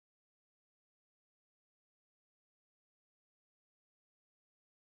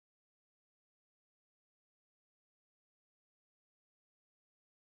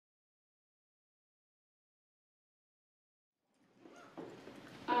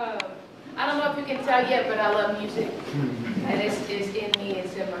you can tell yet, but I love music. And it's in me,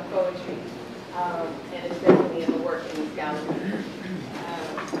 it's in my poetry. And it's definitely in the work in this gallery.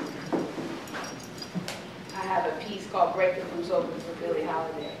 I have a piece called Break the Blues Open for Billie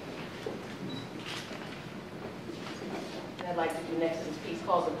Holiday. And I'd like to do next this piece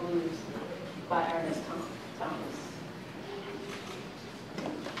called The Blues by Ernest Thomas.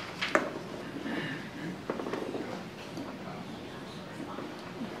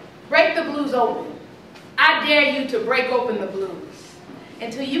 Break the blues open. I dare you to break open the blues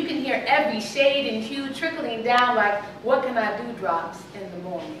until you can hear every shade and hue trickling down like what can I do drops in the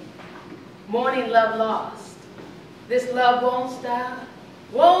morning. Morning love lost. This love won't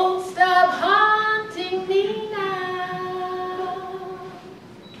stop haunting me now.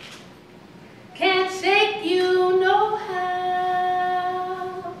 Can't shake you no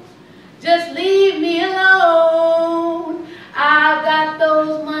how. Just leave me alone. I've got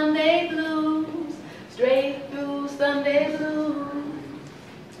those Monday blues, straight through Sunday blues.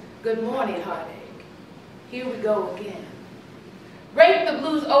 Good morning, heartache. Here we go again. Break the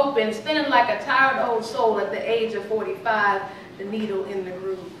blues open, spinning like a tired old soul at the age of 45, the needle in the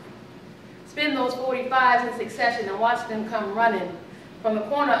groove. Spin those 45s in succession and watch them come running from the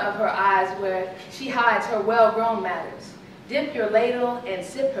corner of her eyes where she hides her well-grown matters. Dip your ladle and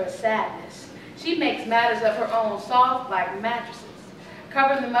sip her sadness. She makes matters of her own soft like mattresses,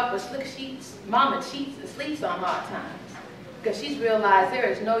 covering them up with slick sheets, mama cheats, and sleeps on hard times, because she's realized there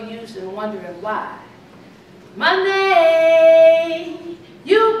is no use in wondering why. Monday,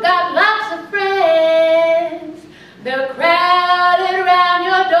 you've got lots of friends. They're crowded around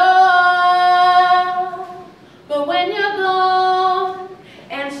your door. But when you're gone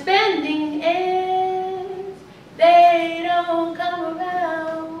and spending ends, they don't come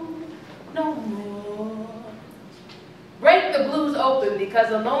around no more. Break the blues open,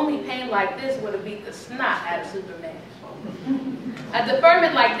 because a lonely pain like this would have beat the snot out of Superman. A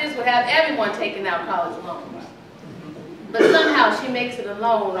deferment like this would have everyone taking out college loans. But somehow she makes it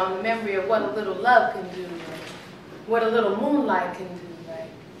alone on the memory of what a little love can do, what a little moonlight can do, right?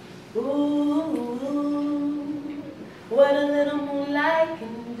 Ooh, what a little moonlight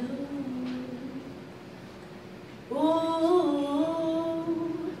can do. Ooh,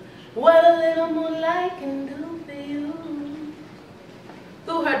 what a little moonlight can do for you.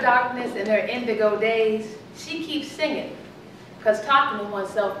 Through her darkness and her indigo days, she keeps singing, because talking to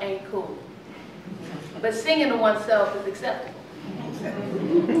oneself ain't cool. But singing to oneself is acceptable.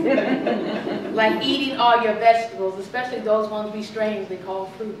 Like eating all your vegetables, especially those ones we strangely call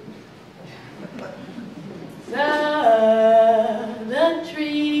fruit. Southern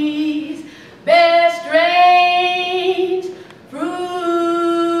trees bear strange fruit,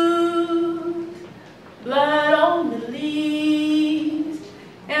 blood on the leaves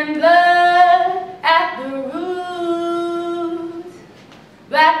and blood at the roots,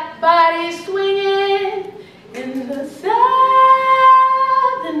 black bodies swinging in the southern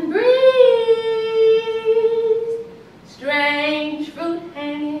breeze, strange fruit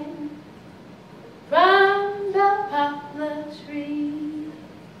hanging from the poplar tree.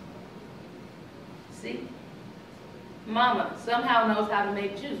 See? Mama somehow knows how to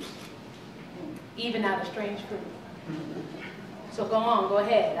make juice, even out of strange fruit. So go on, go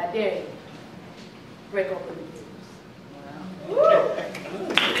ahead, I dare you. Break open the blues. Wow.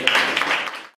 Woo!